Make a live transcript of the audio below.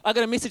I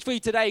got a message for you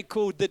today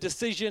called The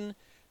Decision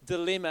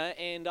Dilemma,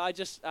 and I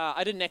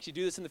didn't actually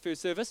do this in the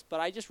first service, but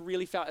I just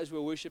really felt as we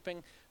were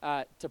worshiping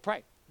to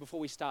pray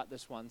before we start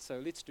this one,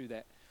 so let's do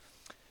that.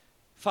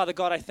 Father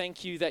God, I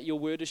thank you that your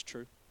word is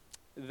true,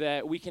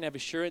 that we can have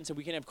assurance and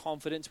we can have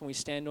confidence when we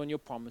stand on your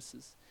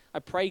promises. I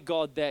pray,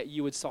 God, that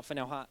you would soften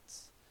our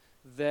hearts,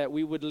 that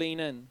we would lean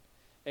in,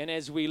 and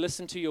as we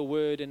listen to your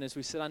word and as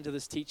we sit under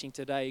this teaching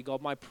today,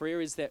 God, my prayer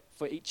is that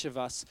for each of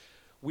us,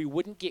 we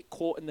wouldn't get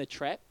caught in the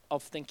trap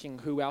of thinking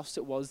who else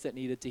it was that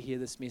needed to hear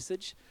this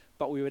message,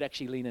 but we would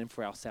actually lean in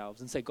for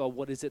ourselves and say, God,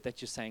 what is it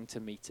that you're saying to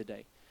me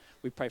today?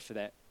 We pray for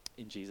that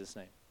in Jesus'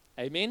 name.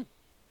 Amen.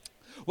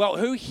 Well,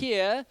 who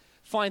here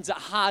finds it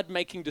hard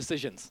making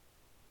decisions?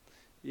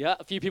 Yeah,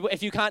 a few people.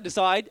 If you can't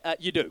decide,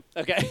 you do,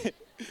 okay?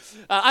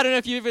 I don't know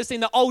if you've ever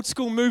seen the old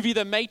school movie,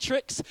 The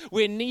Matrix,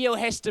 where Neo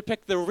has to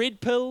pick the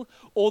red pill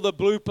or the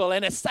blue pill,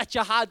 and it's such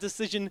a hard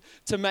decision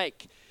to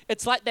make.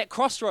 It's like that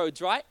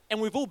crossroads, right?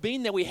 And we've all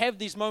been there. We have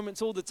these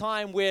moments all the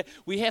time where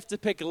we have to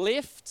pick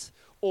left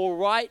or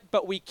right,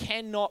 but we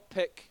cannot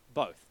pick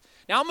both.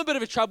 Now, I'm a bit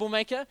of a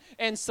troublemaker,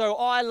 and so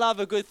I love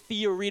a good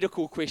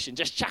theoretical question.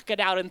 Just chuck it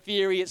out in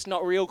theory. It's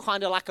not real,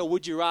 kind of like a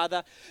would you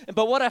rather.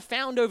 But what I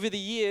found over the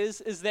years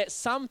is that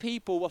some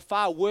people were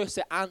far worse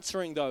at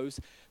answering those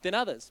than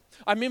others.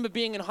 I remember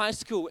being in high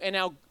school, and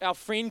our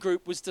friend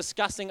group was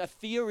discussing a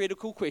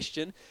theoretical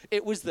question.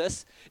 It was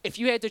this: if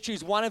you had to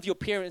choose one of your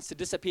parents to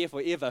disappear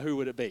forever, who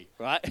would it be,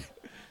 right?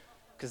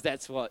 Because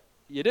that's what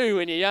you do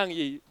when you're young.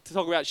 You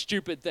talk about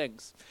stupid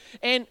things.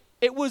 And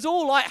it was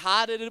all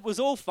lighthearted. It was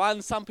all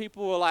fun. Some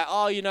people were like,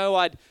 oh,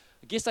 I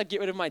guess I'd get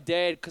rid of my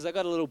dad because I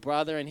got a little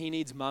brother and he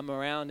needs mum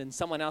around. And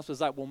someone else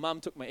was like, well, mum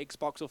took my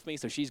Xbox off me,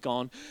 so she's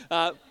gone.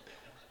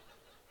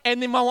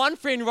 And then my one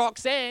friend,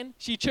 Roxanne,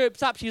 she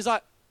chirps up. She's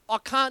like, I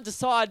can't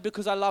decide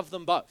because I love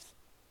them both.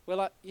 We're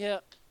like, yeah,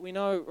 we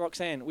know,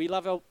 Roxanne. We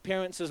love our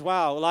parents as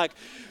well. Like,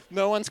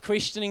 no one's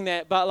questioning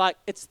that. But, like,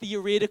 it's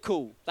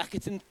theoretical. Like,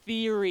 it's in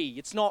theory.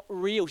 It's not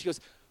real. She goes,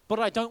 but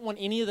I don't want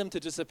any of them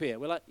to disappear.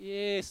 We're like,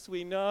 yes,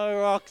 we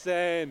know,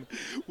 Roxanne.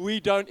 We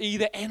don't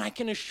either. And I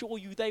can assure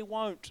you they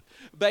won't,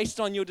 based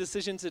on your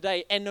decision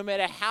today. And no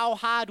matter how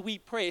hard we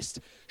pressed,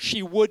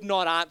 she would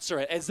not answer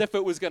it as if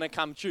it was going to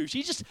come true.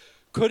 She just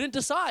couldn't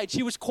decide.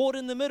 She was caught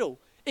in the middle.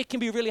 It can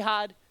be really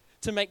hard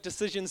to make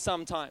decisions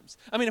sometimes.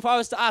 I mean, if I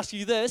was to ask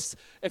you this,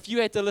 if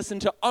you had to listen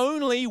to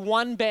only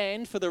one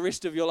band for the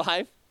rest of your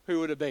life,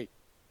 who would it be?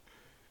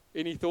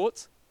 Any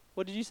thoughts?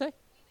 What did you say?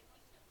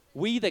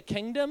 We the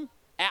Kingdom?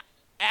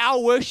 Our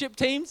worship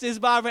team, says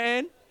Barbara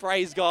Ann.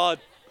 Praise God.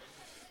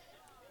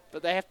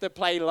 But they have to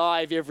play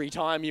live every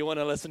time you want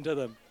to listen to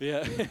them.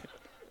 Yeah.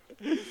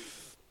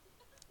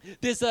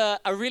 There's a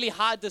really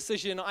hard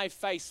decision I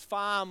face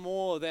far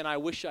more than I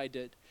wish I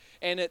did.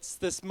 And it's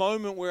this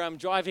moment where I'm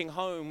driving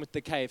home with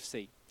the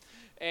KFC.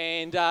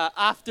 And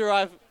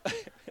after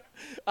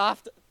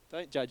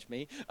don't judge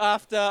me,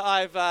 after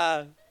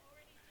I've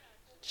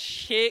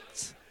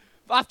checked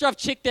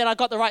that I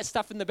got the right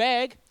stuff in the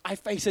bag, I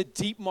face a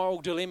deep moral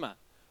dilemma.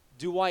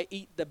 Do I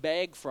eat the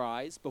bag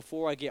fries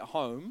before I get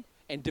home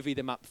and divvy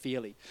them up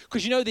fairly?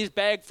 Because there's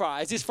bag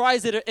fries. There's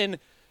fries that are in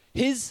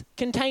his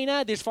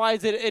container, there's fries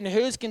that are in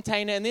hers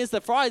container, and there's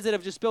the fries that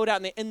have just spilled out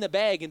and they're in the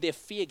bag and they're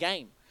fair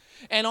game.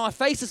 And I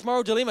face this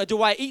moral dilemma.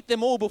 Do I eat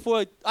them all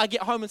before I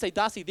get home and say,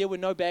 Darcy, there were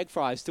no bag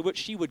fries, to which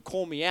she would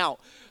call me out,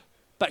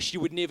 but she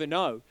would never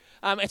know.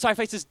 And so I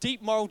face this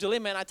deep moral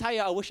dilemma, and I tell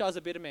you, I wish I was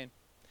a better man.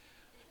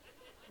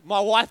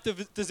 My wife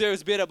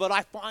deserves better, but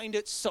I find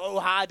it so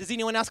hard. Does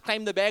anyone else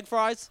claim the bag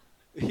fries?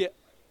 Yeah.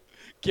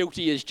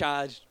 Guilty as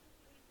charged.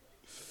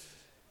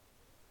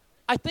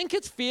 I think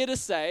it's fair to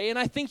say, and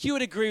I think you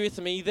would agree with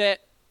me,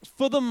 that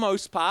for the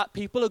most part,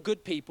 people are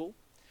good people.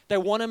 They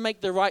want to make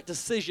the right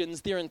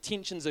decisions. Their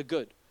intentions are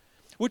good.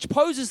 Which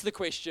poses the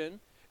question,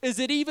 is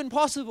it even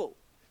possible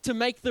to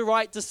make the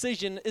right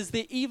decision? Is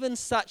there even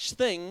such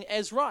thing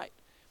as right?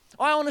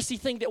 I honestly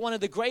think that one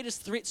of the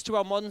greatest threats to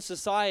our modern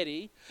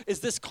society is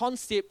this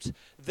concept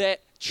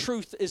that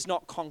truth is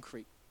not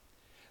concrete.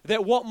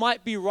 That what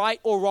might be right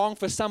or wrong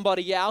for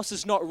somebody else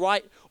is not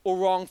right or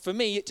wrong for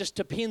me. It just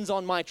depends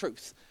on my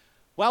truth.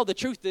 Well, the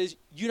truth is,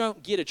 you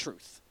don't get a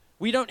truth.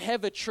 We don't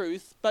have a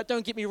truth, but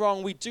don't get me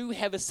wrong, we do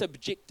have a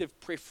subjective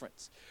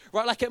preference,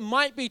 right? Like it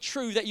might be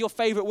true that your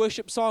favorite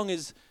worship song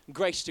is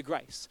Grace to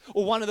Grace,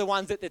 or one of the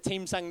ones that the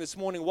team sang this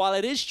morning, while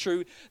it is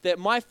true that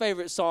my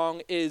favorite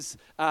song is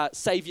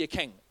Savior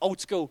King, old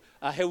school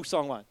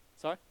Hillsong one.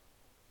 Sorry?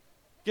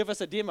 Give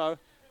us a demo.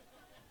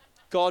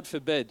 God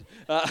forbid.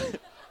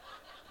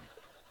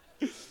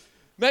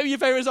 Maybe your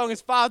favorite song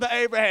is Father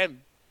Abraham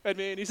and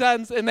his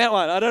sons in that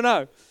one. I don't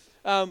know.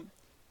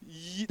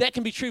 That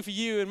can be true for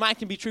you and mine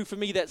can be true for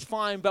me. That's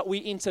fine. But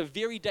we enter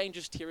very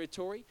dangerous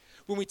territory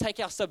when we take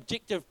our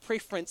subjective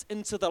preference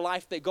into the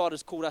life that God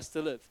has called us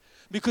to live.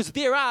 Because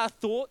there are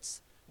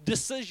thoughts,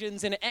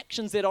 decisions, and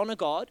actions that honor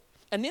God.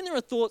 And then there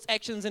are thoughts,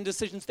 actions, and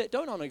decisions that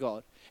don't honor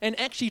God and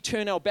actually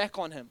turn our back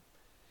on him.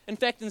 In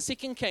fact, in 2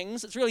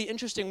 Kings, it's really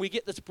interesting. We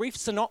get this brief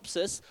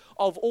synopsis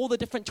of all the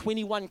different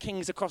 21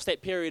 kings across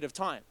that period of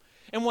time.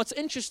 And what's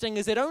interesting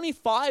is that only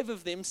 5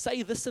 of them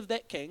say this of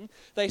that king.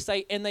 They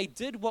say, and they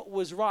did what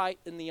was right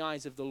in the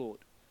eyes of the Lord.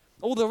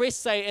 All the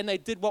rest say, and they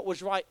did what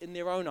was right in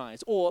their own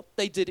eyes, or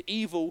they did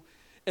evil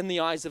in the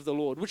eyes of the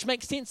Lord, which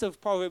makes sense of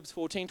Proverbs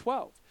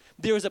 14:12.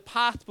 There is a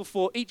path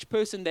before each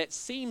person that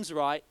seems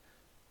right,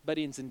 but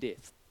ends in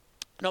death.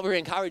 Not very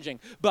encouraging,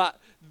 but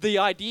the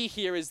idea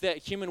here is that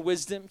human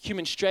wisdom,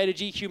 human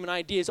strategy, human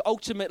ideas,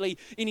 ultimately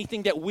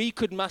anything that we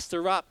could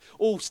muster up,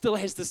 all still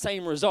has the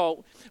same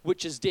result,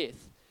 which is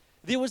death.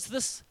 There was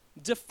this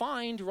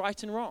defined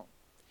right and wrong.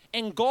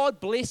 And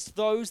God blessed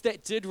those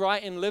that did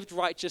right and lived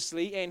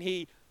righteously, and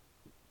he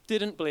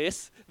didn't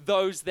bless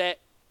those that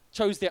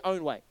chose their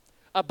own way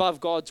above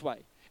God's way.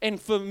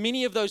 And for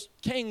many of those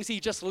kings,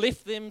 he just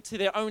left them to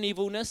their own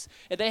evilness,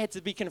 and they had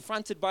to be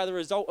confronted by the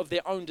result of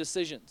their own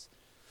decisions.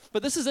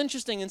 But this is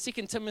interesting in 2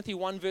 Timothy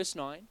 1 verse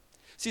 9. It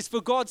says,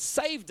 for God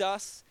saved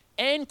us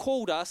and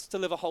called us to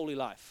live a holy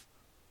life.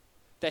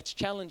 That's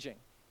challenging.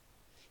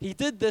 He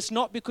did this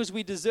not because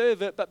we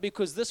deserve it, but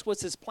because this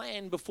was his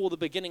plan before the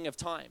beginning of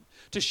time,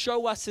 to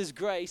show us his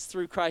grace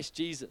through Christ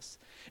Jesus.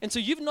 And so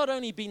you've not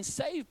only been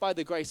saved by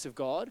the grace of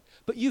God,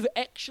 but you've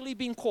actually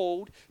been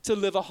called to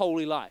live a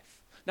holy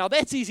life. Now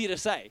that's easy to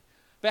say,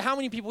 but how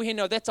many people here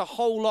know that's a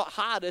whole lot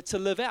harder to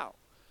live out?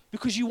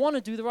 Because you want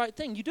to do the right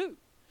thing. You do.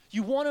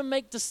 You want to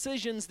make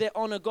decisions that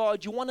honor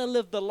God. You want to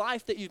live the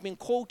life that you've been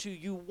called to.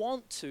 You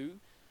want to,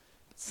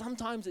 but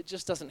sometimes it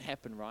just doesn't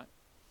happen, right?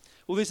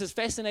 Well, there's this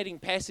fascinating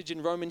passage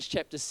in Romans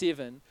chapter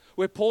 7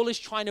 where Paul is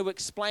trying to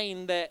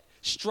explain that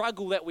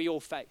struggle that we all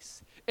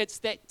face. It's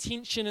that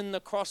tension in the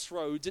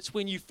crossroads. It's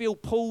when you feel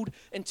pulled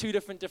in two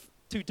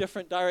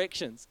different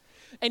directions.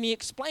 And he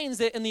explains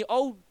that in the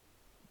Old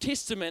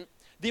Testament,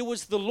 there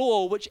was the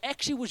law, which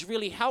actually was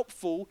really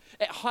helpful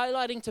at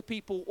highlighting to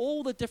people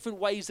all the different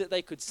ways that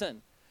they could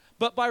sin.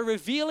 But by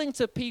revealing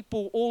to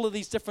people all of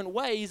these different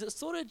ways, it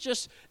sort of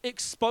just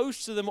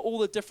exposed to them all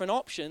the different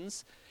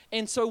options.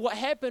 And so what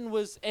happened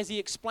was, as he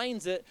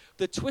explains it,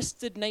 the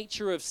twisted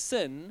nature of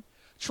sin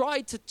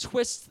tried to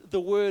twist the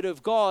word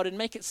of God and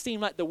make it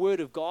seem like the word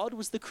of God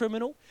was the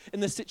criminal in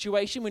the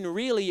situation, when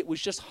really it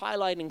was just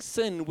highlighting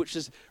sin, which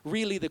is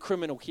really the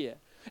criminal here.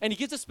 And he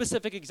gives a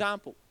specific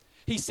example.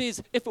 He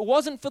says, if it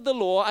wasn't for the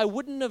law, I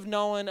wouldn't have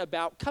known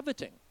about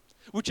coveting,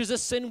 which is a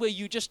sin where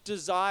you just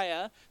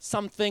desire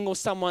something or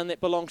someone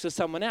that belongs to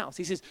someone else.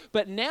 He says,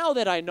 but now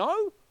that I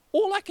know,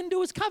 all I can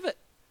do is covet.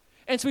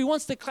 And so he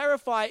wants to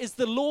clarify, is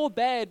the law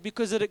bad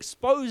because it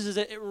exposes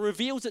it, it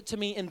reveals it to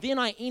me, and then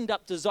I end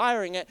up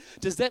desiring it?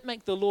 Does that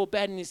make the law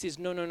bad? And he says,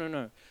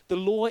 no. The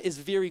law is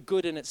very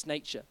good in its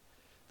nature.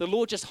 The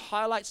law just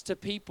highlights to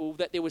people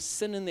that there was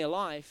sin in their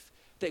life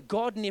that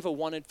God never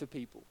wanted for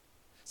people.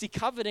 See,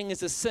 coveting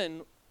is a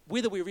sin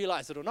whether we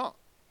realize it or not.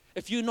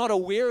 If you're not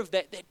aware of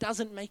that, that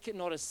doesn't make it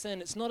not a sin.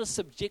 It's not a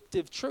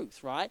subjective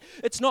truth, right?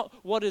 It's not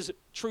what is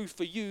true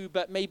for you,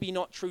 but maybe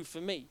not true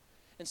for me.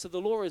 And so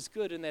the law is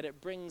good in that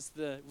it brings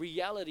the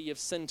reality of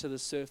sin to the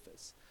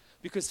surface,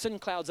 because sin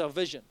clouds our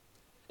vision.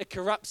 It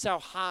corrupts our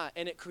heart,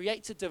 and it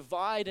creates a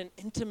divide and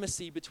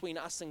intimacy between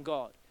us and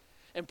God.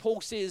 And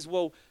Paul says,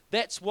 well,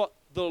 that's what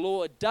the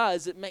law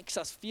does. It makes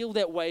us feel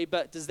that way,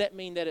 but does that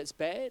mean that it's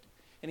bad?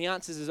 And he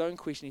answers his own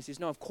question. He says,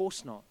 no, of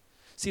course not.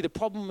 See, the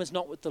problem is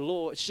not with the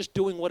law. It's just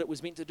doing what it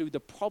was meant to do. The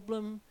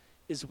problem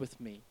is with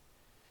me.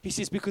 He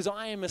says, because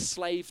I am a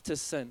slave to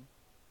sin.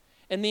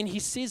 And then he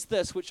says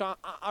this, which I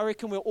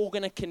reckon we're all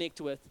going to connect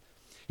with.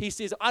 He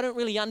says, I don't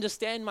really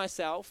understand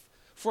myself,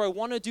 for I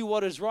want to do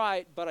what is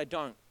right, but I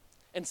don't.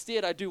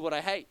 Instead, I do what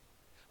I hate.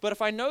 But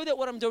if I know that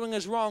what I'm doing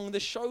is wrong,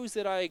 this shows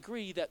that I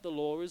agree that the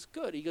law is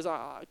good. He goes,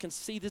 I can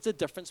see there's a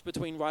difference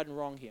between right and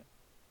wrong here.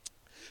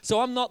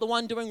 So I'm not the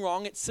one doing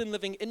wrong. It's sin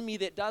living in me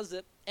that does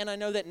it. And I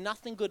know that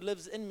nothing good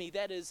lives in me,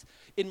 that is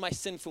in my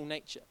sinful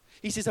nature.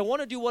 He says, I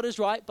want to do what is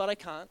right, but I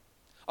can't.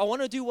 I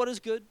want to do what is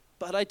good,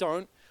 but I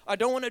don't. I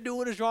don't want to do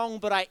what is wrong,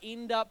 but I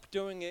end up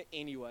doing it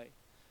anyway.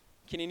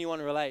 Can anyone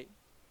relate?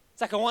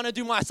 It's like I want to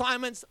do my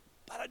assignments,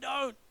 but I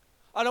don't.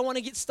 I don't want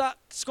to get stuck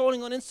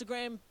scrolling on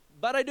Instagram,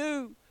 but I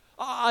do.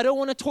 I don't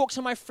want to talk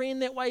to my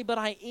friend that way, but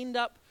I end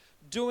up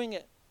doing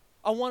it.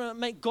 I want to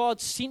make God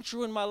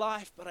central in my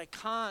life, but I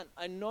can't.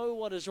 I know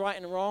what is right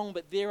and wrong,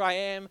 but there I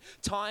am,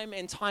 time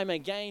and time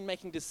again,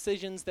 making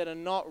decisions that are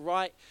not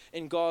right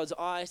in God's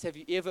eyes. Have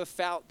you ever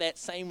felt that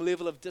same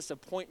level of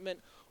disappointment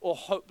or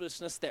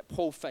hopelessness that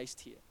Paul faced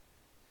here?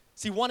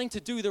 See, wanting to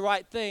do the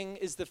right thing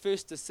is the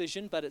first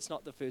decision, but it's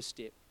not the first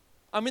step.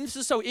 I mean, this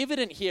is so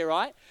evident here,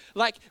 right?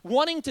 Like,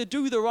 wanting to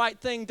do the right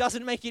thing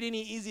doesn't make it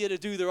any easier to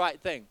do the right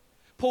thing.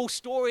 Paul's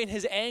story and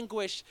his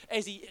anguish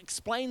as he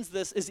explains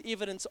this is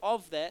evidence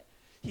of that.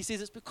 He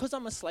says, it's because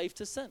I'm a slave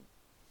to sin.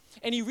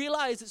 And he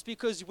realizes it's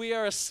because we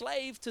are a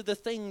slave to the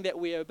thing that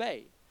we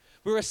obey.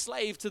 We're a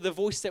slave to the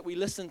voice that we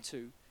listen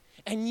to.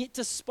 And yet,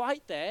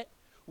 despite that,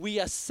 we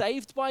are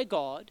saved by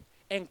God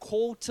and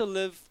called to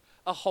live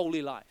a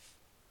holy life.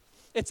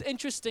 It's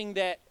interesting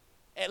that,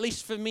 at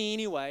least for me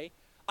anyway,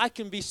 I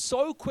can be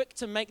so quick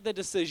to make the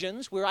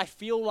decisions where I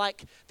feel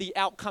like the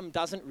outcome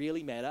doesn't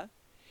really matter.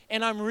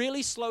 And I'm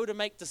really slow to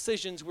make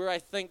decisions where I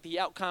think the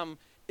outcome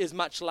is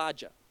much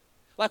larger.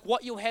 Like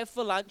what you'll have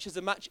for lunch is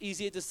a much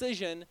easier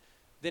decision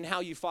than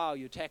how you file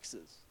your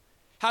taxes.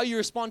 How you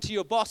respond to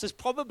your boss is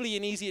probably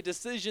an easier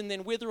decision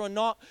than whether or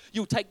not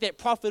you'll take that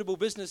profitable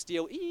business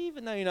deal,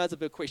 even though you know it's a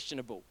bit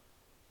questionable.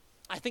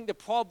 I think the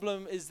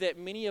problem is that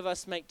many of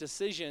us make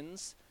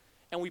decisions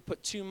and we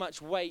put too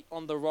much weight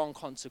on the wrong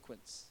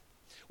consequence.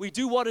 We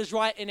do what is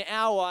right in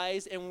our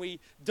eyes and we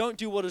don't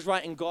do what is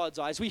right in God's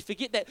eyes. We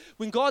forget that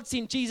when God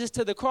sent Jesus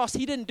to the cross,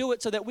 he didn't do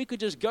it so that we could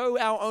just go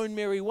our own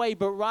merry way,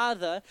 but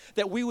rather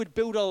that we would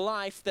build a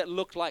life that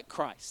looked like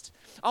Christ.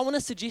 I want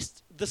to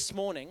suggest this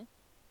morning,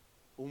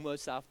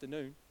 almost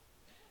afternoon,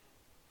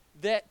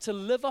 that to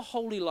live a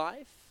holy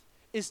life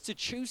is to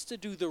choose to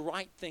do the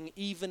right thing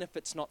even if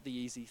it's not the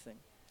easy thing.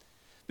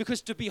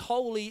 Because to be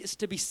holy is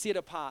to be set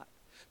apart.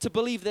 To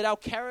believe that our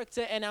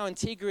character and our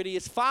integrity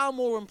is far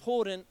more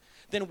important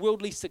than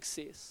worldly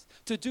success.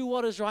 To do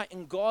what is right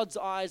in God's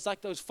eyes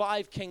like those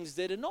 5 kings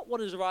did and not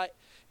what is right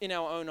in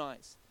our own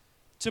eyes.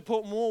 To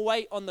put more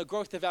weight on the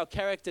growth of our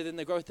character than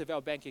the growth of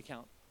our bank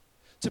account.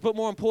 To put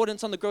more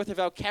importance on the growth of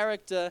our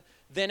character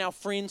than our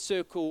friend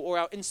circle or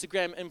our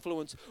Instagram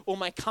influence or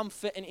my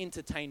comfort and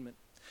entertainment.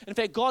 In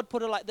fact, God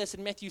put it like this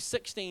in Matthew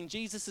 16.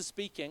 Jesus is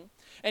speaking,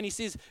 and he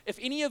says, if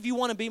any of you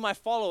want to be my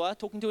follower,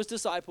 talking to his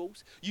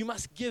disciples, you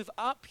must give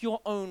up your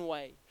own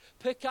way.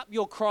 Pick up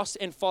your cross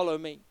and follow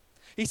me.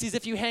 He says,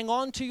 if you hang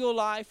on to your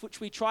life, which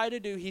we try to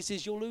do, he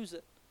says, you'll lose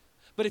it.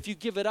 But if you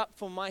give it up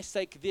for my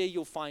sake, there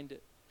you'll find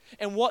it.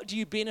 And what do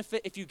you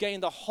benefit if you gain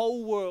the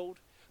whole world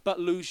but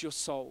lose your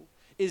soul?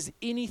 Is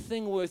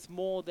anything worth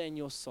more than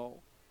your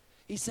soul?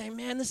 He's saying,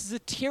 man, this is a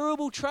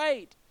terrible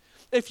trade.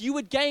 If you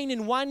would gain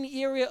in one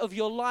area of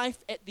your life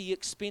at the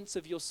expense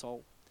of your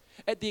soul,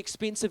 at the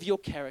expense of your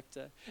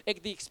character,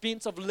 at the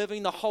expense of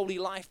living the holy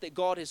life that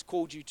God has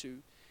called you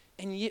to.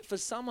 And yet for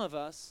some of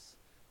us,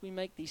 we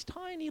make these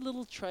tiny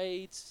little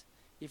trades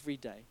every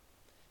day.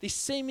 These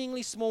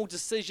seemingly small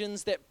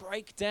decisions that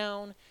break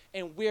down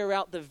and wear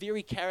out the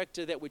very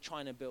character that we're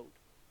trying to build.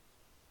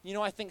 You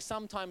know, I think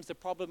sometimes the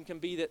problem can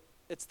be that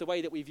it's the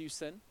way that we view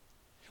sin.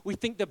 We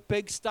think the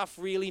big stuff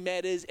really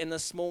matters and the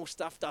small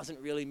stuff doesn't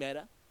really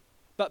matter.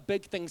 But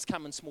big things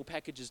come in small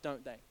packages,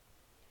 don't they?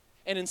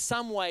 And in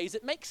some ways,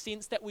 it makes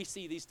sense that we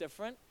see these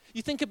different.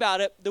 You think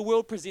about it, the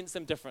world presents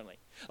them differently.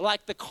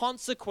 Like the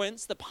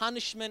consequence, the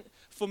punishment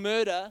for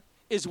murder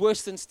is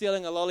worse than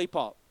stealing a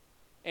lollipop.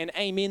 And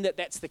amen that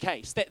that's the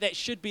case. That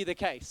should be the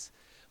case.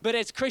 But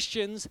as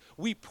Christians,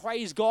 we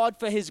praise God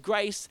for his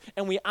grace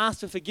and we ask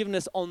for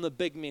forgiveness on the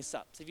big mess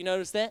ups. Have you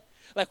noticed that?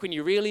 Like when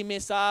you really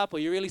mess up or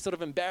you're really sort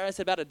of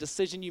embarrassed about a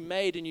decision you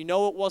made and you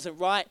know it wasn't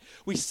right,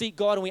 we seek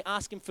God and we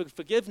ask him for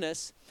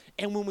forgiveness.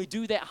 And when we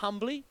do that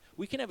humbly,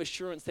 we can have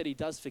assurance that he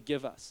does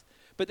forgive us.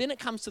 But then it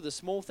comes to the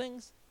small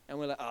things and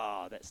we're like,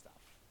 oh, that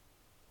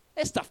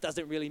stuff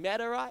doesn't really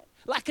matter, right?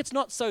 Like it's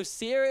not so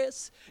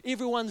serious.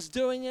 Everyone's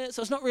doing it,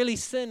 so it's not really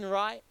sin,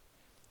 right?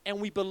 And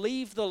we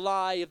believe the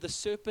lie of the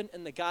serpent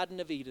in the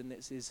Garden of Eden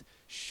that says,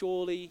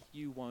 surely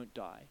you won't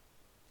die.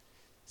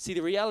 See,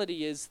 the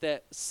reality is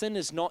that sin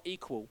is not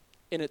equal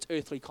in its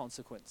earthly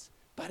consequence,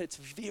 but it's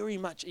very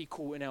much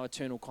equal in our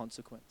eternal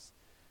consequence.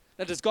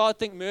 Now, does God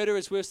think murder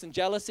is worse than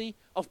jealousy?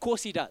 Of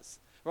course he does,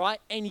 right?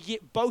 And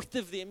yet both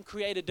of them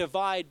create a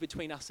divide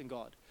between us and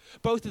God.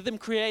 Both of them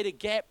create a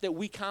gap that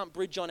we can't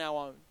bridge on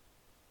our own.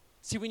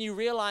 See, when you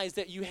realize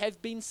that you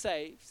have been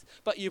saved,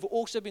 but you've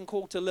also been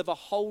called to live a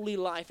holy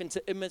life and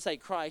to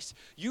imitate Christ,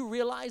 you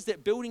realize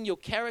that building your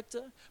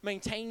character,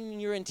 maintaining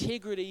your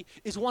integrity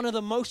is one of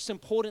the most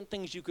important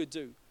things you could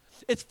do.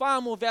 It's far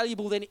more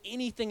valuable than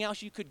anything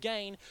else you could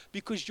gain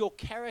because your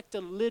character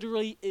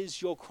literally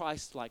is your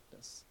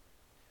Christ-likeness.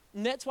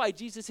 And that's why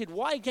Jesus said,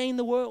 why gain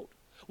the world?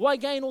 Why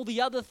gain all the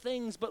other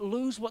things but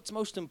lose what's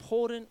most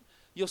important,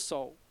 your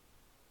soul?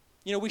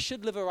 You know, we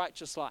should live a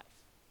righteous life.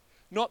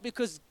 Not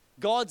because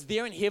God's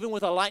there in heaven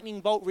with a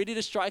lightning bolt ready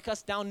to strike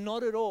us down,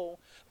 not at all,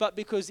 but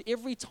because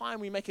every time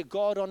we make a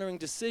God-honoring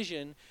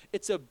decision,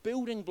 it's a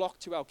building block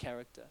to our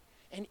character.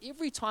 And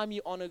every time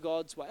you honor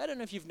God's way, I don't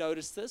know if you've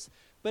noticed this,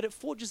 but it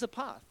forges a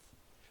path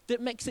that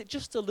makes it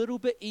just a little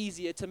bit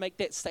easier to make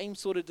that same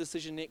sort of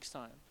decision next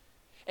time.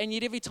 And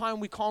yet every time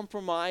we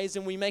compromise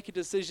and we make a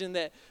decision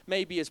that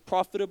maybe is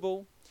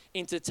profitable,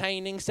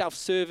 entertaining,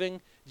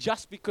 self-serving,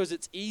 just because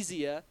it's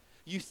easier,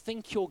 you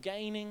think you're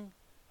gaining,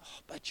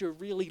 but you're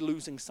really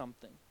losing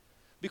something.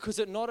 Because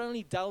it not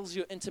only dulls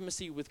your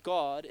intimacy with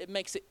God, it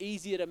makes it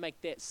easier to make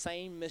that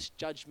same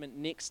misjudgment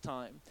next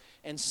time.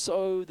 And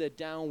so the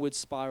downward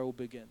spiral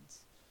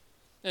begins.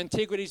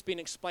 Integrity's been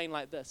explained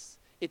like this.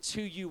 It's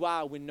who you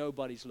are when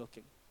nobody's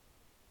looking.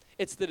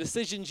 It's the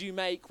decisions you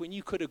make when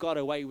you could have got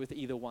away with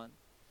either one.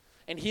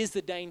 And here's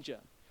the danger.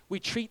 We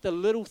treat the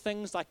little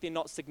things like they're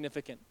not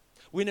significant,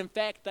 when in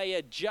fact they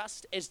are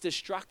just as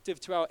destructive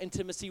to our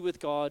intimacy with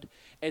God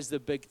as the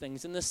big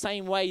things. In the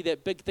same way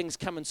that big things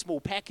come in small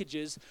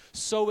packages,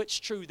 so it's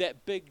true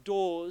that big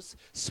doors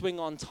swing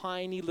on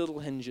tiny little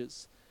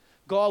hinges.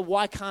 God,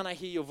 why can't I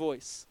hear your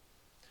voice?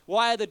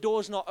 Why are the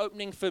doors not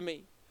opening for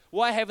me?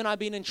 Why haven't I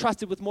been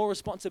entrusted with more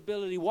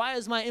responsibility? Why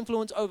is my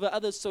influence over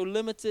others so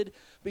limited?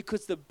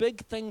 Because the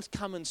big things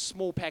come in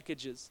small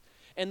packages.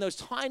 And those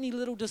tiny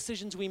little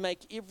decisions we make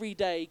every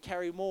day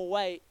carry more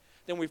weight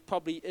than we've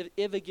probably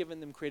ever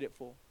given them credit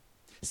for.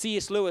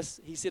 C.S. Lewis,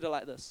 he said it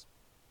like this.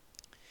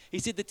 He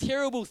said, the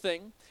terrible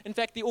thing, in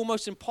fact, the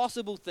almost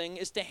impossible thing,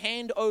 is to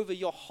hand over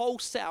your whole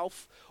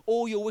self,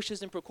 all your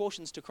wishes and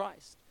precautions to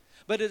Christ.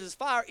 But it is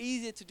far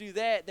easier to do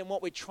that than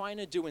what we're trying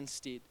to do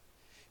instead.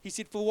 He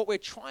said, for what we're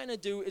trying to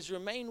do is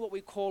remain what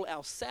we call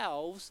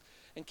ourselves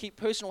and keep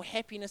personal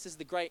happiness as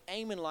the great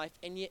aim in life,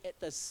 and yet at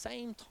the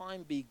same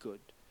time be good.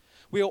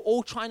 We are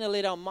all trying to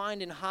let our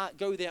mind and heart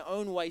go their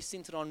own way,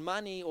 centered on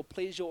money or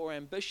pleasure or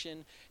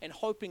ambition, and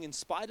hoping in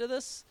spite of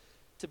this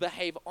to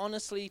behave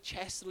honestly,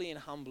 chastely, and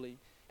humbly.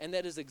 And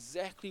that is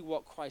exactly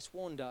what Christ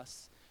warned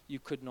us you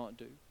could not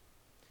do.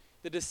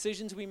 The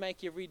decisions we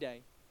make every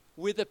day,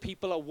 whether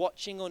people are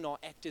watching or not,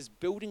 act as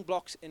building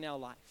blocks in our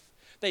life.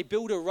 They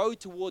build a road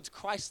towards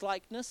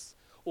Christ-likeness,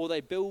 or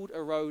they build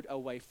a road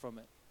away from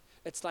it.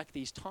 It's like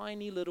these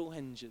tiny little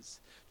hinges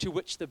to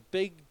which the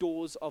big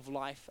doors of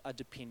life are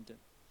dependent.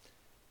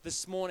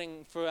 This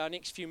morning, for our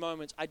next few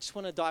moments, I just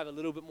want to dive a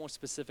little bit more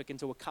specific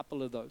into a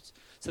couple of those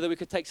so that we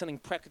could take something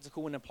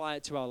practical and apply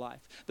it to our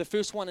life. The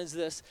first one is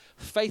this: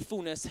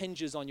 faithfulness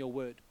hinges on your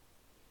word.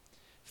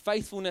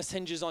 Faithfulness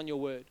hinges on your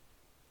word.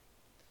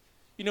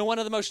 You know, one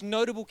of the most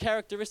notable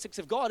characteristics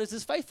of God is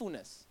his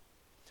faithfulness.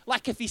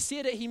 Like if he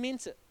said it, he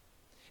meant it.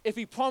 If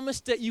he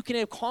promised it, you can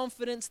have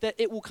confidence that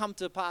it will come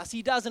to pass.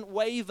 He doesn't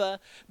waver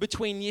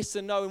between yes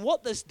and no. And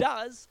what this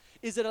does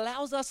is it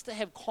allows us to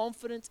have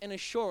confidence and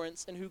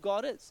assurance in who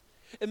God is.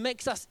 It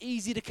makes us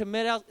easier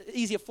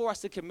for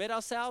us to commit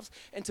ourselves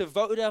and to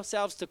vote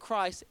ourselves to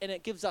Christ, and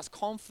it gives us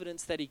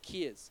confidence that he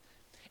cares.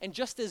 And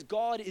just as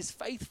God is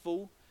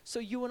faithful, so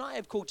you and I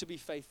have called to be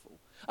faithful.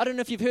 I don't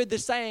know if you've heard the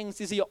saying,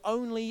 says you're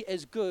only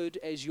as good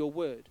as your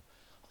word.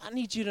 I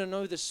need you to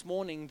know this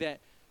morning that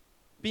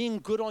being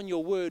good on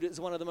your word is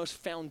one of the most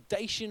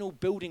foundational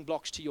building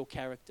blocks to your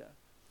character.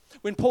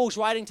 When Paul's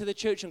writing to the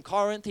church in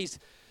Corinth, he's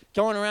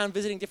going around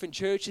visiting different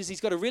churches.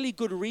 He's got a really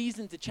good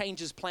reason to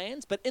change his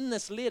plans. But in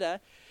this letter,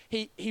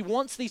 he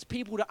wants these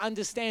people to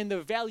understand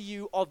the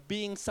value of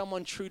being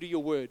someone true to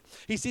your word.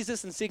 He says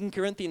this in 2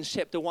 Corinthians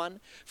chapter 1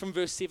 from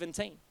verse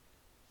 17.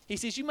 He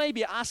says, you may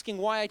be asking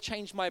why I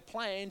changed my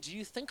plan. Do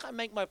you think I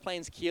make my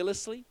plans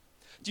carelessly?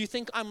 Do you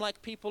think I'm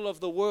like people of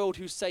the world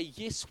who say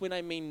yes when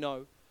I mean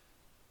no?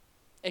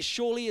 As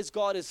surely as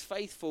God is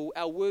faithful,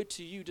 our word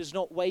to you does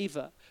not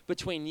waver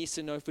between yes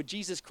and no. For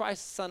Jesus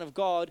Christ, the Son of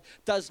God,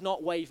 does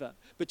not waver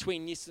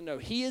between yes and no.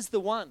 He is the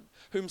one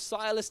whom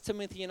Silas,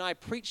 Timothy, and I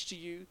preach to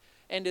you.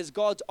 And as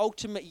God's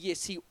ultimate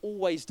yes, he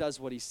always does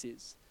what he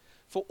says.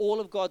 For all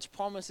of God's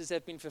promises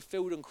have been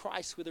fulfilled in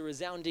Christ with a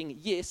resounding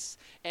yes,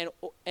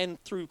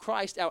 and through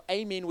Christ, our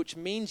amen, which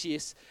means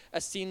yes,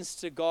 ascends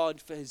to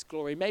God for his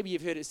glory. Maybe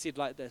you've heard it said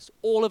like this: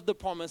 all of the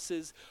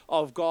promises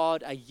of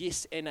God are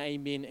yes and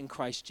amen in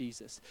Christ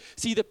Jesus.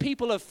 See, the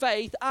people of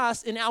faith,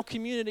 us in our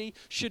community,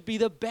 should be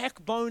the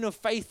backbone of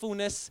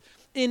faithfulness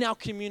in our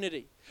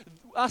community.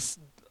 Us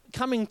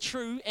coming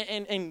true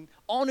and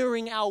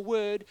honoring our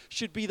word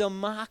should be the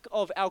mark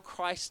of our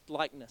Christ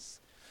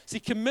likeness. See,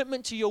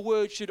 commitment to your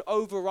word should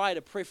override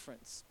a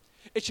preference.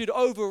 It should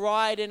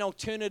override an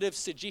alternative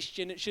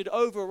suggestion. It should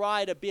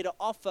override a better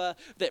offer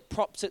that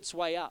props its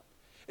way up.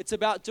 It's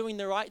about doing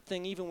the right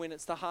thing even when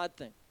it's the hard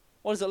thing.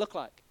 What does it look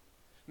like?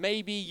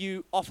 Maybe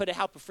you offer to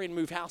help a friend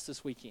move house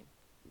this weekend.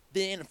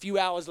 Then a few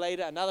hours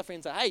later, another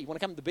friend says, hey, you want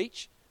to come to the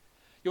beach?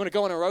 You want to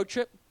go on a road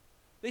trip?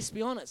 Let's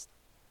be honest.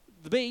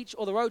 The beach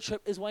or the road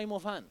trip is way more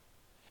fun.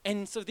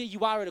 And so there you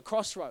are at a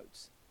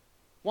crossroads.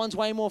 One's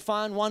way more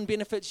fun, one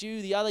benefits you,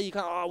 the other you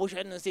go, oh, I wish I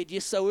hadn't said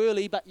yes so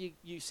early, but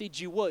you said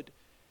you would.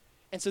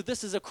 And so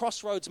this is a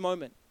crossroads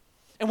moment.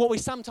 And what we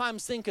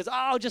sometimes think is, oh,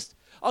 I'll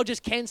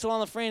just cancel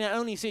on a friend. I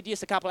only said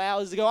yes a couple of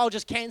hours ago. I'll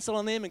just cancel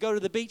on them and go to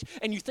the beach.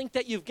 And you think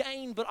that you've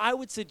gained, but I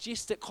would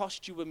suggest it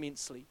cost you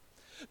immensely.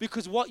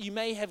 Because what you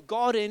may have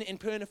gotten in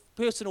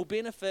personal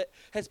benefit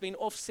has been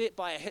offset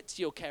by a hit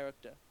to your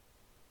character.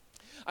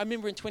 I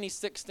remember in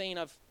 2016,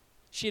 I've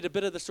shared a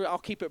bit of the story. I'll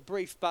keep it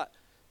brief, but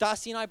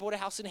Darcy and I bought a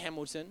house in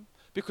Hamilton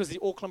because the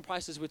Auckland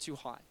prices were too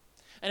high.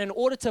 And in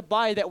order to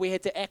buy that, we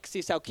had to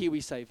access our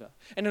KiwiSaver.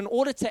 And in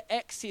order to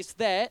access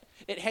that,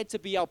 it had to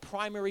be our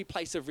primary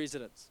place of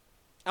residence,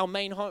 our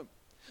main home,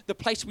 the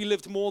place we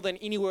lived more than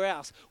anywhere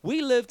else.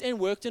 We lived and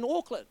worked in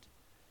Auckland.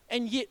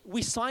 And yet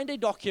we signed a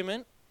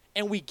document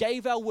and we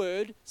gave our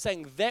word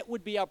saying that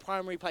would be our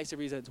primary place of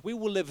residence. We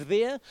will live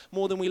there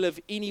more than we live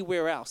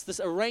anywhere else.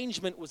 This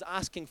arrangement was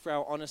asking for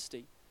our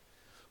honesty.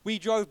 We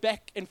drove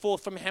back and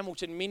forth from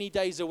Hamilton many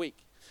days a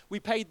week. We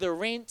paid the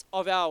rent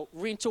of our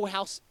rental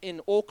house in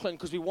Auckland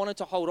because we wanted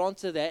to hold on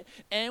to that,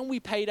 and we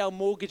paid our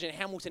mortgage in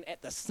Hamilton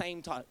at the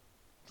same time.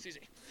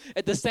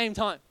 At the same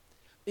time.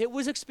 It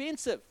was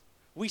expensive.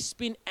 We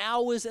spent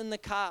hours in the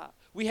car.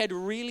 We had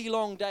really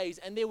long days,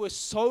 and there were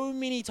so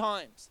many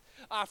times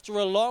After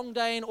a long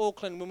day in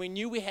Auckland, when we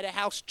knew we had a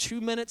house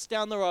 2 minutes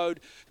down the road,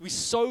 we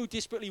so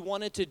desperately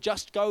wanted to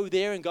just go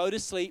there and go to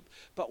sleep,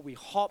 but we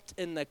hopped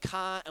in the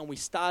car and we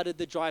started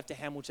the drive to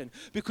Hamilton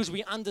because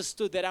we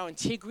understood that our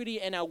integrity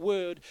and our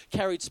word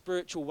carried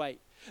spiritual weight.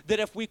 That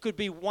if we could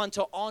be one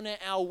to honor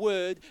our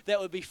word, that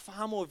would be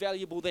far more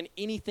valuable than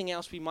anything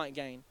else we might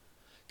gain.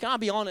 Can I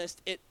be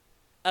honest? It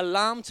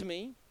alarmed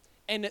me,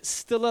 and it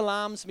still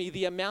alarms me,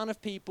 the amount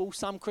of people,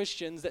 some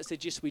Christians, that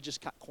suggest we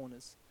just cut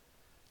corners.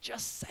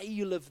 Just say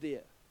you live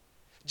there.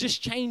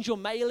 Just change your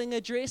mailing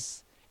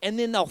address, and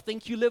then they'll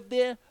think you live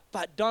there,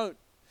 but don't.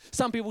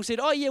 Some people said,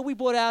 oh yeah, we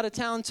bought out of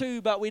town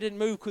too, but we didn't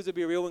move because it'd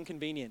be real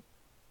inconvenient.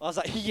 I was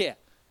like, yeah,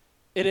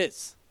 it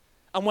is.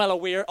 I'm well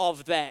aware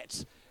of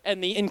that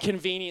and the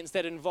inconvenience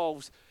that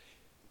involves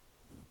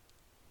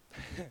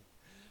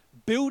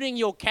building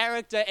your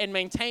character and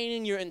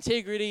maintaining your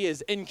integrity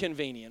is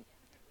inconvenient.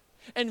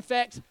 In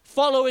fact,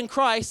 following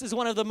Christ is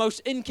one of the most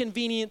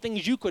inconvenient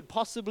things you could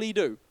possibly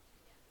do.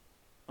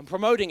 I'm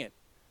promoting it.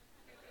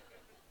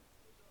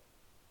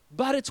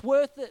 But it's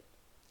worth it.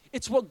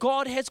 It's what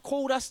God has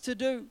called us to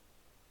do.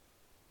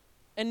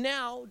 And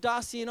now,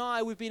 Darcy and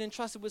I, we've been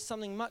entrusted with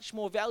something much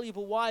more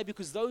valuable. Why?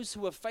 Because those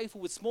who are faithful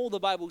with small, the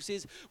Bible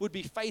says, would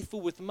be faithful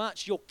with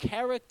much. Your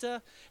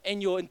character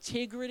and your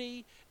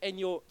integrity and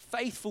your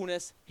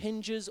faithfulness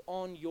hinges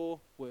on your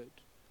word.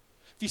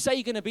 If you say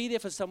you're going to be there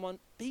for someone,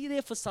 be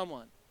there for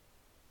someone.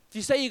 If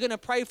you say you're going to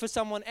pray for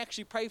someone,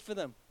 actually pray for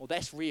them. Well,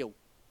 that's real.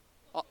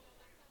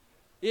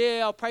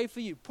 Yeah, I'll pray for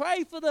you.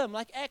 Pray for them.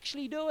 Like,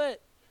 actually do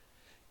it.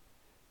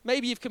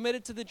 Maybe you've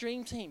committed to the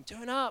dream team.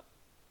 Turn up.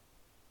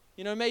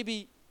 You know,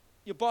 maybe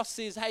your boss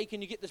says, hey,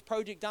 can you get this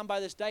project done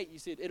by this date? You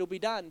said, it'll be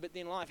done, but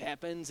then life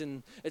happens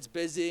and it's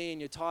busy and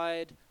you're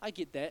tired. I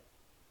get that.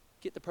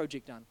 Get the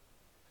project done.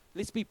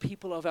 Let's be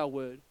people of our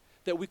word,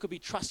 that we could be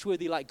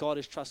trustworthy like God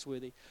is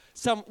trustworthy.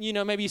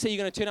 Maybe you say you're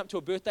going to turn up to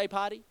a birthday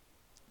party.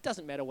 It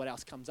doesn't matter what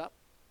else comes up.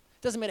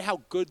 Doesn't matter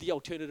how good the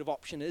alternative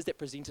option is that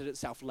presented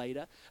itself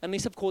later.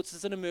 Unless, of course,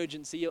 it's an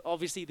emergency.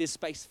 Obviously, there's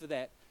space for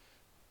that.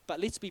 But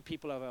let's be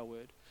people of our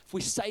word. If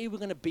we say we're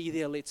going to be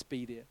there, let's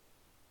be there.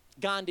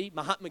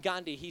 Mahatma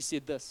Gandhi, he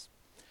said this: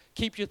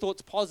 keep your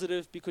thoughts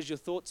positive because your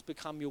thoughts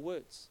become your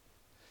words.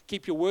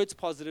 Keep your words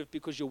positive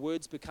because your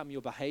words become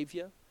your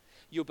behavior.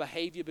 Your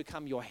behavior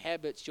become your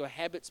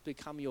habits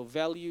become your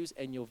values,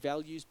 and your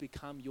values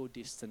become your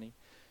destiny.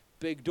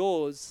 Big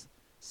doors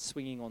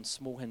swinging on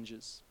small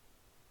hinges.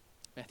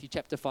 Matthew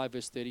chapter 5,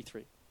 verse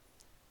 33.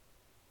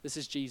 This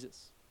is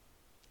Jesus.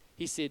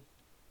 He said,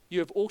 you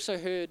have also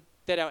heard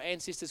that our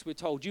ancestors were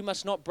told, you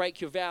must not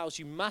break your vows.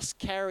 You must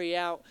carry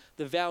out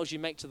the vows you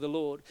make to the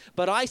Lord.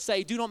 But I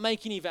say, do not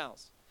make any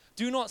vows.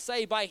 Do not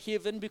say by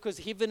heaven, because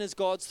heaven is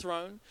God's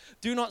throne.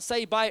 Do not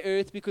say by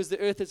earth, because the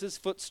earth is his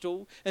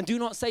footstool. And do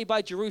not say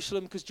by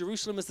Jerusalem, because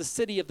Jerusalem is the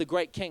city of the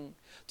great king.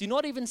 Do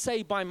not even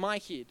say by my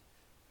head,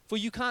 for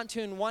you can't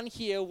turn one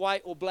hair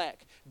white or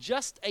black.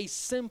 Just a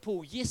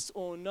simple yes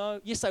or no,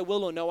 yes I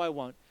will or no I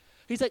won't.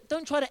 He's like,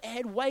 don't try to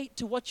add weight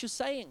to what you're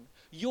saying.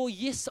 Your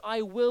yes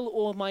I will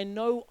or my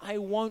no I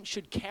won't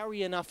should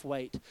carry enough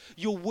weight.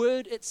 Your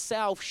word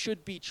itself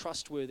should be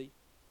trustworthy.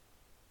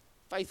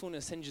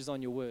 Faithfulness hinges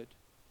on your word.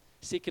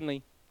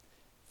 Secondly,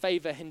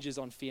 favor hinges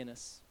on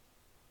fairness.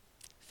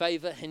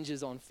 Favor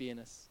hinges on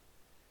fairness.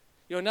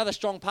 You know, another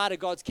strong part of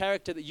God's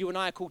character that you and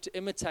I are called to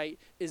imitate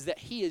is that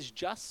he is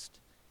just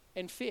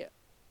and fair.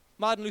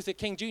 Martin Luther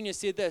King Jr.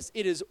 said this: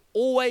 it is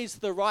always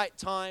the right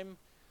time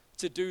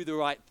to do the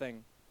right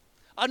thing.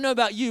 I don't know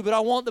about you, but I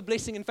want the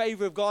blessing and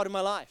favor of God in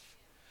my life.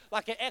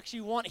 Like, I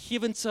actually want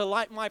heaven to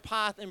light my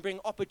path and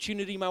bring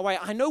opportunity my way.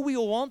 I know we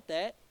all want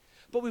that,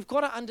 but we've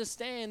got to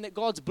understand that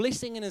God's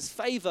blessing and his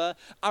favor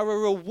are a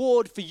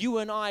reward for you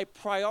and I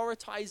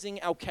prioritizing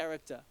our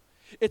character.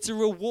 It's a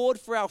reward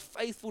for our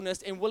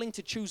faithfulness and willing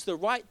to choose the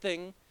right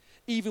thing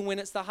even when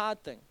it's the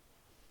hard thing.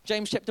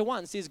 James chapter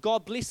 1 says,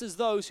 God blesses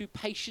those who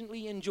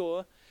patiently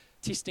endure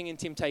testing and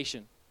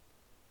temptation.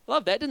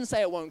 Love that. It didn't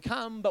say it won't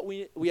come, but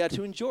we are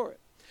to endure it.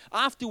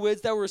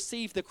 Afterwards, they'll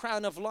receive the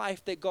crown of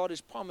life that God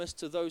has promised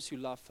to those who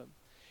love him.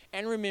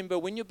 And remember,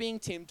 when you're being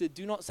tempted,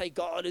 do not say,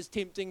 God is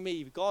tempting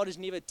me. God is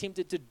never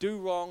tempted to do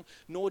wrong,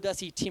 nor does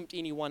he tempt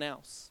anyone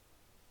else.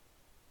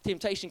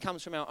 Temptation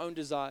comes from our own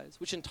desires,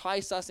 which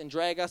entice us and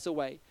drag us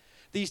away.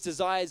 These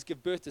desires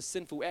give birth to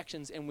sinful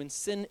actions, and when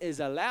sin is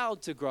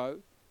allowed to grow,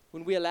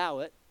 when we allow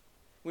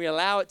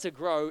it to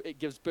grow, it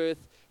gives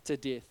birth to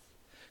death.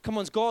 Come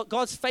on,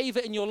 God's favor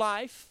in your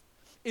life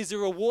is a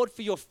reward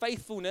for your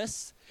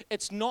faithfulness.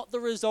 It's not the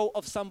result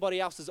of somebody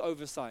else's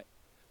oversight.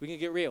 We can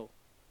get real.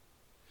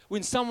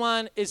 When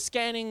someone is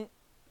scanning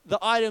the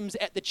items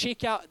at the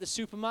checkout at the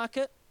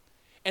supermarket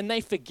and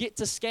they forget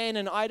to scan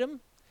an item,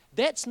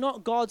 that's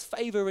not God's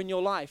favor in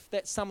your life.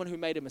 That's someone who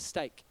made a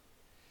mistake.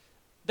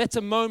 That's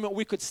a moment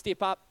we could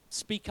step up,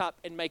 speak up,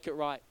 and make it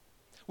right.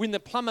 When the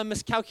plumber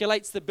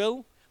miscalculates the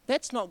bill,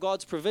 that's not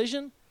God's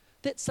provision.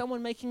 That's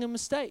someone making a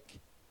mistake.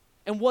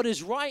 And what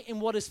is right and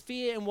what is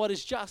fair and what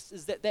is just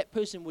is that that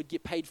person would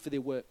get paid for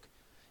their work.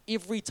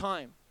 Every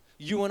time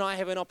you and I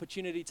have an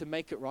opportunity to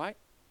make it right,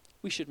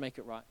 we should make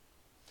it right.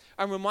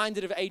 I'm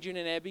reminded of Adrian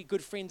and Abby,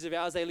 good friends of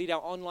ours. They lead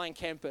our online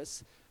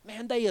campus.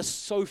 Man, they are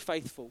so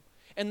faithful.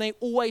 And they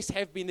always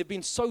have been. They've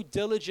been so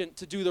diligent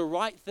to do the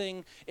right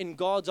thing in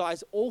God's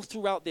eyes all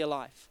throughout their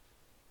life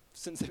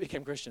since they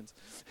became Christians.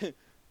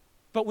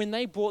 But when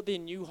they bought their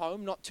new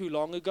home not too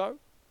long ago,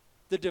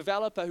 the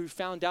developer who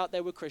found out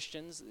they were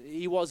Christians,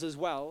 he was as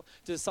well,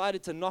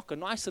 decided to knock a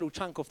nice little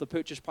chunk off the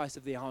purchase price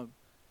of their home.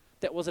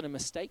 That wasn't a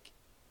mistake.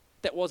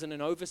 That wasn't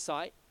an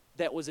oversight.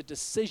 That was a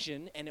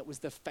decision, and it was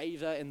the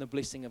favor and the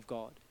blessing of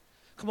God.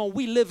 Come on,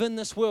 we live in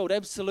this world,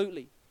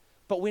 absolutely.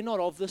 But we're not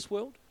of this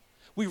world.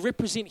 We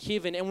represent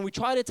heaven, and when we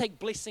try to take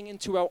blessing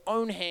into our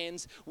own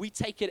hands, we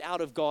take it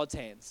out of God's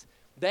hands.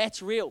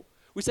 That's real.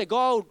 We say,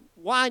 God,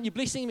 why aren't you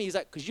blessing me? He's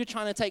like, because you're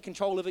trying to take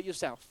control of it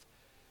yourself.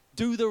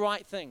 Do the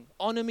right thing.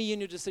 Honor me in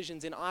your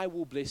decisions, and I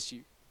will bless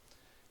you.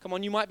 Come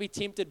on, you might be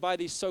tempted by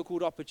these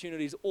so-called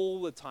opportunities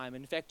all the time.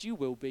 In fact, you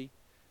will be,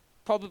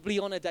 probably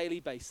on a daily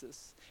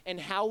basis. And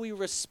how we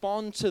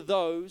respond to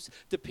those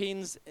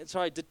determines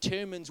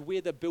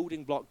where the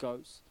building block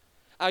goes.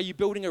 Are you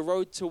building a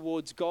road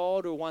towards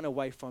God or one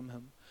away from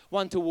Him?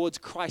 One towards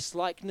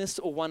Christ-likeness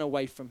or one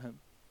away from Him?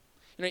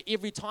 You know,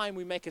 every time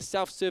we make a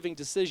self-serving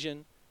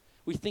decision,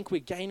 we think we're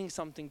gaining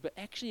something, but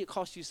actually it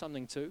costs you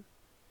something too.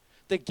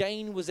 The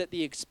gain was at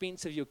the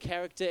expense of your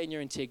character and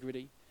your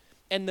integrity.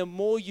 And the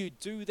more you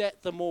do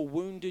that, the more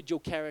wounded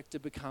your character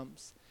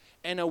becomes.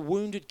 And a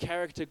wounded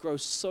character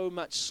grows so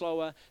much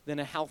slower than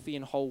a healthy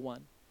and whole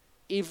one.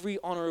 Every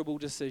honorable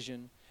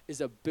decision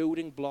is a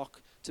building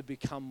block to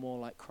become more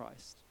like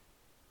Christ.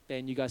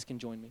 And you guys can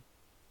join me.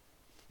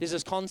 There's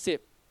this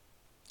concept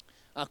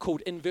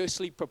called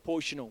inversely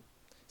proportional.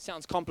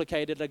 Sounds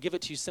complicated. I'll give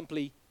it to you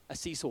simply: a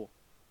seesaw,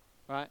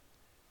 right?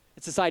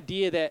 It's this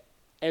idea that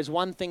as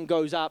one thing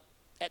goes up,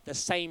 at the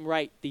same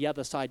rate, the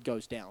other side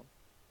goes down.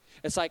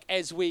 It's like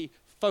as we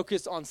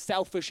focus on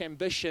selfish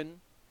ambition,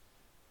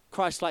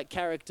 Christ-like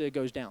character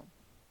goes down.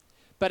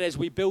 But as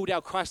we build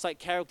our Christ-like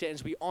character and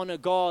as we honor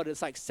God,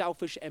 it's like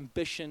selfish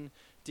ambition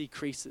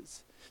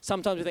decreases.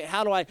 Sometimes we think,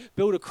 how do I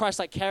build a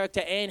Christ-like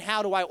character, and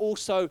how do I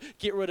also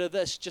get rid of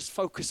this? Just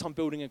focus on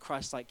building a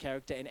Christ-like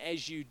character, and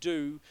as you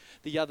do,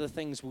 the other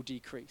things will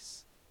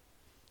decrease.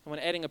 And when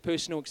adding a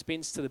personal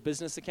expense to the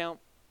business account,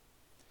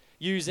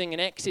 using an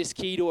access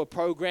key to a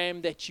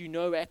program that you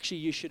know actually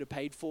you should have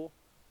paid for,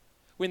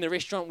 when the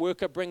restaurant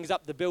worker brings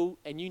up the bill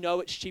and you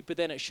know it's cheaper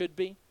than it should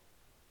be,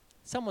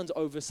 someone's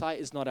oversight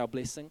is not our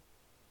blessing.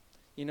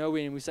 You know,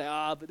 when we say,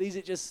 but these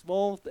are just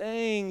small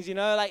things, you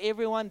know, like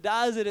everyone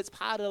does it, it's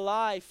part of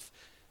life.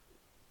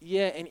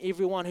 Yeah, and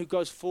everyone who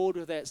goes forward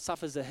with that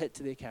suffers a hit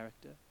to their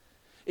character.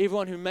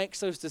 Everyone who makes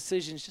those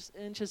decisions just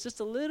inches just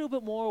a little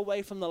bit more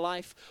away from the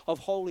life of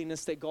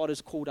holiness that God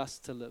has called us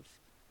to live.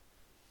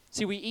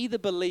 See, we either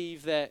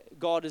believe that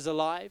God is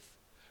alive,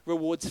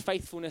 rewards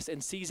faithfulness,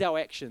 and sees our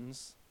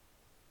actions,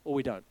 or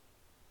we don't.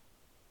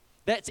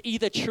 That's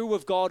either true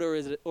of God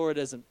or it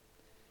isn't.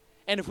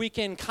 And if we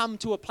can come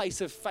to a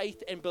place of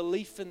faith and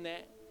belief in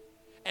that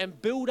and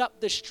build up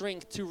the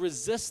strength to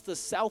resist the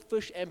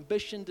selfish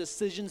ambition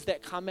decisions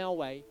that come our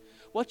way,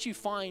 what you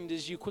find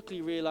is you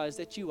quickly realize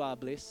that you are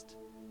blessed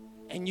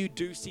and you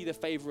do see the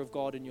favor of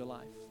God in your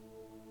life.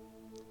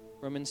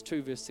 Romans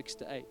 2 verse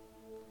 6-8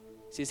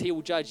 says, He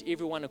will judge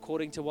everyone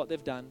according to what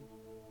they've done.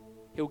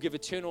 He'll give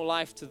eternal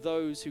life to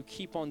those who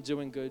keep on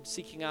doing good,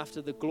 seeking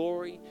after the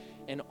glory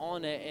and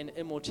honor and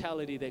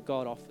immortality that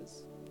God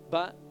offers.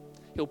 But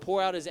He'll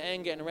pour out His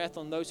anger and wrath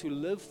on those who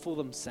live for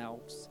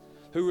themselves,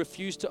 who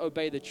refuse to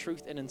obey the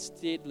truth and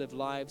instead live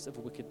lives of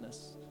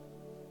wickedness.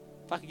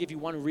 If I could give you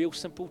one real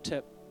simple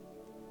tip,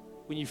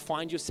 when you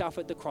find yourself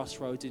at the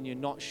crossroads and you're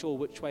not sure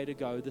which way to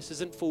go, this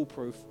isn't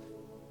foolproof,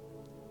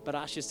 but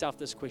ask yourself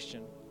this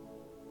question: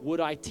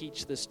 would I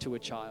teach this to a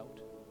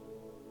child?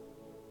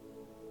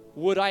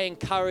 Would I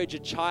encourage a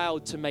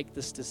child to make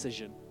this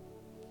decision?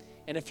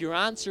 And if your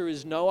answer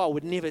is no, I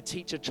would never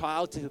teach a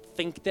child to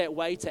think that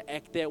way, to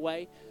act that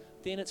way,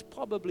 then it's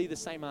probably the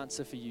same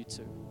answer for you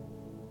too.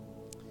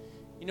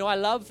 You know, I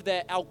love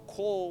that our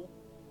call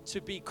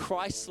to be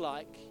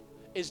Christ-like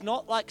is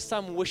not like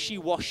some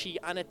wishy-washy,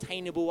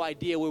 unattainable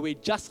idea where we're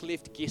just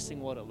left guessing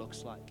what it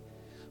looks like.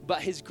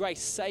 But His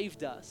grace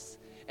saved us,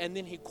 and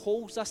then He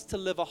calls us to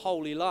live a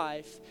holy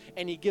life,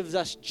 and He gives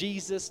us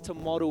Jesus to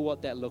model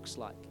what that looks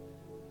like.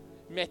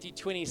 Matthew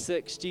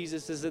 26,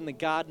 Jesus is in the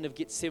Garden of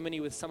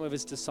Gethsemane with some of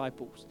His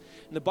disciples.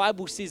 And the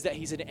Bible says that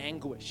He's in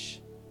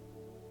anguish.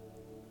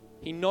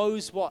 He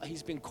knows what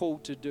He's been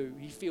called to do.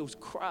 He feels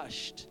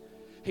crushed.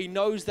 He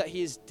knows that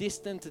He is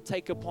destined to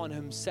take upon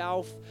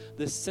Himself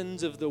the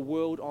sins of the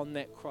world on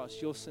that cross.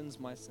 Your sins,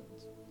 my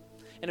sins.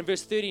 And in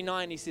verse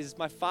 39, He says,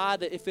 My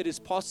Father, if it is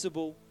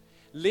possible,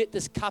 let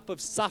this cup of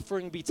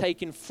suffering be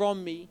taken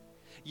from me,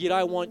 yet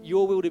I want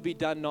your will to be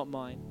done, not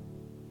mine.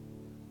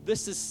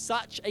 This is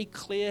such a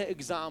clear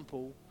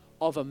example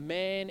of a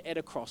man at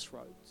a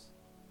crossroads.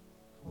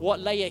 What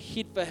lay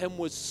ahead for him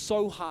was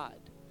so hard,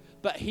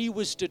 but he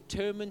was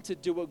determined to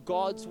do it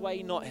God's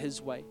way, not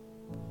his way.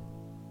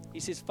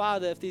 He says,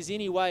 Father, if there's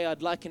any way,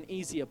 I'd like an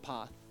easier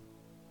path.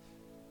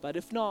 But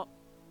if not,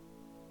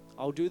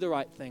 I'll do the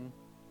right thing,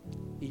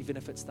 even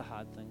if it's the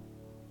hard thing.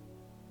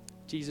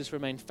 Jesus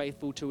remained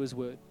faithful to his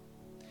word.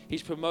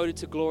 He's promoted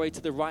to glory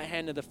to the right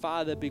hand of the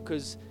Father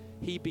because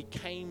he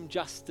became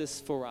justice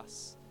for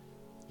us.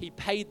 He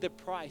paid the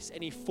price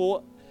and he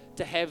fought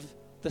to have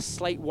the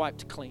slate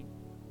wiped clean.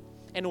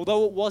 And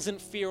although it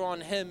wasn't fair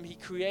on him, he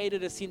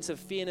created a sense of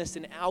fairness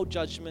in our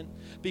judgment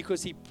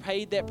because he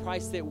paid that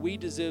price that we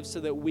deserve so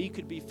that we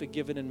could be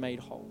forgiven and made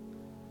whole.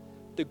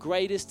 The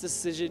greatest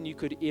decision you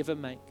could ever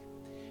make.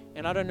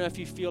 And I don't know if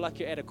you feel like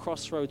you're at a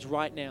crossroads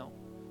right now,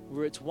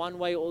 where it's one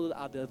way or the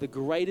other. The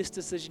greatest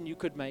decision you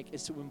could make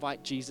is to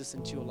invite Jesus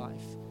into your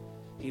life.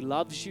 He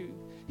loves you.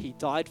 He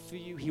died for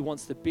you. He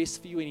wants the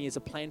best for you, and he has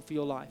a plan for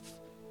your life.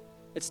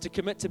 It's to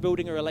commit to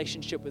building a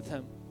relationship with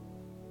him.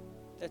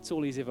 That's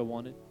all he's ever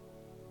wanted.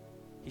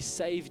 He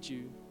saved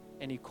you,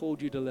 and he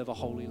called you to live a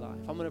holy life.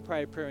 I'm going to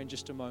pray a prayer in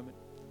just a moment.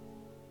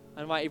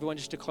 I invite everyone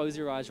just to close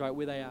their eyes right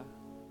where they are.